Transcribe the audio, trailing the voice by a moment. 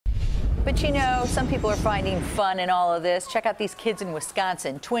but you know, some people are finding fun in all of this. Check out these kids in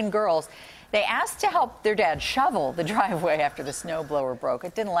Wisconsin, twin girls. They asked to help their dad shovel the driveway after the snowblower broke.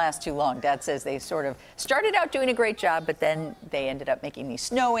 It didn't last too long. Dad says they sort of started out doing a great job, but then they ended up making these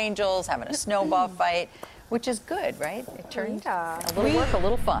snow angels, having a snowball fight, which is good, right? It turned a little work, a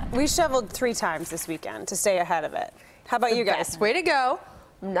little fun. We shoveled 3 times this weekend to stay ahead of it. How about you guys? Way to go.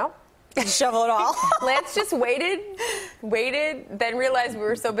 No. Did you shovel it all? Lance just waited, then realized we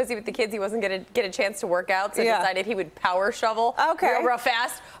were so busy with the kids he wasn't going to get a chance to work out, so decided he would power shovel real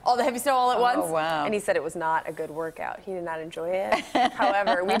fast, all the heavy snow all at once. Oh, wow. And he said it was not a good workout. He did not enjoy it.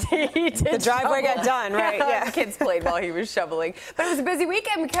 However, he did The driveway got done, right? Yeah. The kids played while he was shoveling. But it was a busy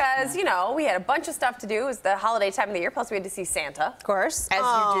weekend because, you know, we had a bunch of stuff to do. It was the holiday time of the year, plus we had to see Santa. Of course. As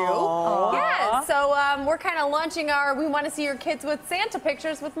you do. Yeah, so we're kind of launching our We Want to See Your Kids with Santa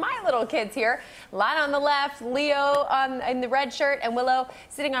pictures with my little kids here. Lana on the left, Leo in the red shirt, and Willow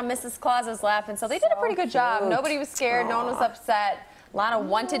sitting on Mrs. Claus's lap. And so they did a pretty good job. Nobody was scared. No one was upset. Lana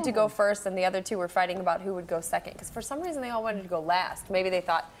wanted to go first, and the other two were fighting about who would go second. Because for some reason, they all wanted to go last. Maybe they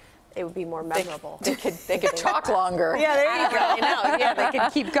thought it would be more memorable. They could talk longer. Yeah, there you go. I know. Yeah, they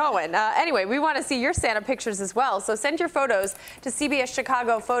could keep going. Anyway, we want to see your Santa pictures as well. So send your photos to CBS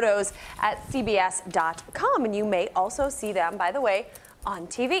Chicago Photos at CBS.com. And you may also see them, by the way, on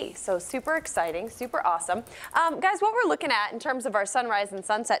TV. So super exciting, super awesome. Guys, what we're looking at in terms of our sunrise and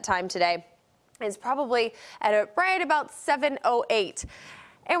sunset time today is probably at right about 7:08.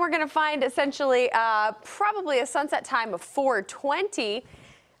 And we're going to find essentially probably a sunset time of 4:20.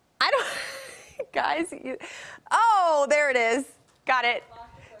 I don't, guys, oh, there it is. Got it.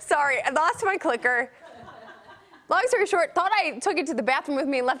 Sorry, I lost my clicker. Long story short, thought I took it to the bathroom with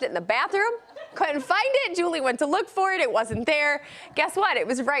me and left it in the bathroom. Couldn't find it. Julie went to look for it. It wasn't there. Guess what? It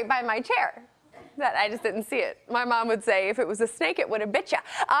was right by my chair. That I just didn't see it. My mom would say, if it was a snake, it would have bit you.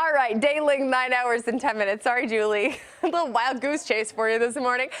 All right, day length 9 hours and 10 minutes. Sorry, Julie. A little wild goose chase for you this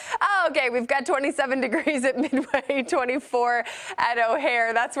morning. Okay, we've got 27 degrees at Midway, 24 at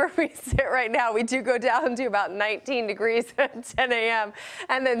O'Hare. That's where we sit right now. We do go down to about 19 degrees at 10 a.m.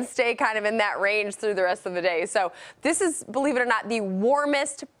 and then stay kind of in that range through the rest of the day. So this is, believe it or not, the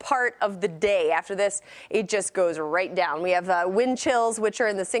warmest part of the day. After this, it just goes right down. We have wind chills, which are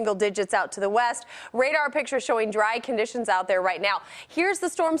in the single digits out to the west. Radar pictures showing dry conditions out there right now. Here's the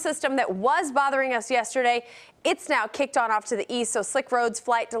storm system that was bothering us yesterday. It's now kicked on off to the east, so slick roads,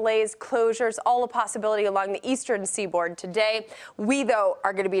 flight delays, closures, all a possibility along the eastern seaboard today. We, though,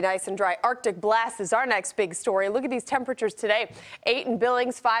 are going to be nice and dry. Arctic blast is our next big story. Look at these temperatures today. 8 in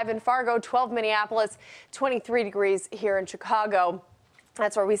Billings, 5 in Fargo, 12 Minneapolis, 23 degrees here in Chicago.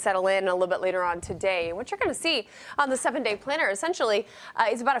 That's where we settle in a little bit later on today. And what you're going to see on the 7-day planner essentially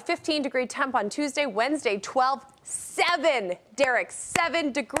is about a 15-degree temp on Tuesday, Wednesday, 12, 7, Derek,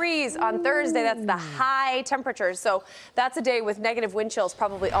 7 degrees on Thursday. That's the high temperatures. So that's a day with negative wind chills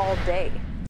probably all day.